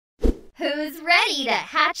Who's ready to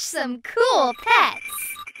hatch some cool pets?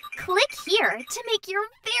 Click here to make your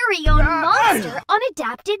very own monster on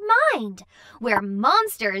Adapted Mind, where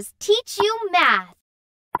monsters teach you math.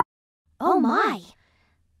 Oh my,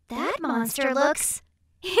 that monster looks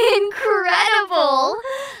incredible!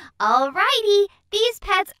 Alrighty, these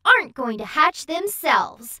pets aren't going to hatch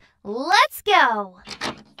themselves. Let's go!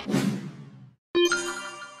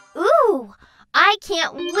 Ooh, I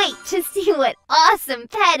can't wait to see what awesome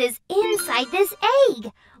pet is inside this egg.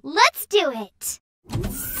 Let's do it!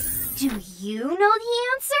 Do you know the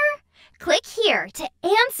answer? Click here to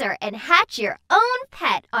answer and hatch your own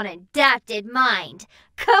pet on Adapted Mind.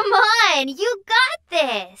 Come on, you got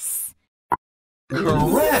this!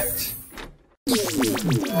 Correct! Did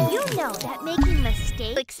you know that making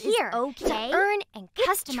mistakes is okay? To earn and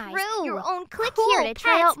customize your own click here to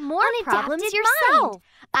try out more problems yourself.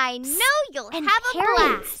 I know you'll have a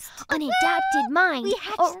blast. On Adapted Mind,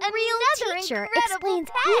 a real teacher explains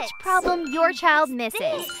each problem your child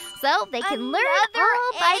misses, so they can learn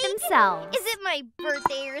all by themselves. Is it my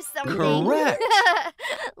birthday or something? Correct!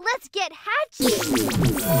 Let's get hatching.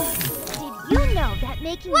 Did you know that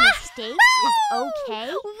making mistakes is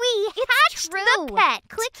okay? We hatched the pet.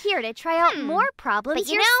 Click here to try out more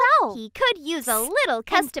problems yourself. He could use a little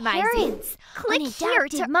customizing. Click here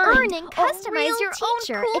to earn and customize your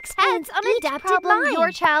own cool pets on each problem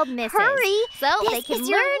your child misses. Hurry, so they can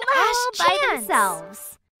learn all by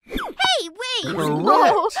themselves. Hey, wait!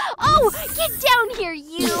 Oh, get down here,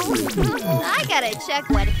 you! I gotta check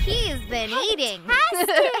what he's been eating.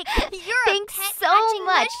 Thanks so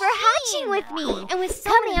much for hatching with me. And with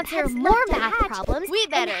so many answer more math problems, we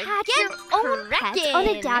better get your own pets on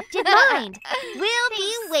Adapted Mind. We'll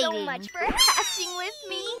be waiting. So much for hatching with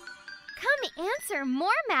me. Come answer more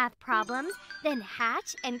math problems, then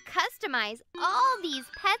hatch and customize all these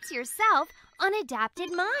pets yourself on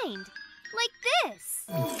Adapted Mind. Like this.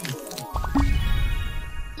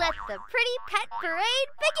 Let the pretty pet parade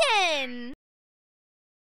begin!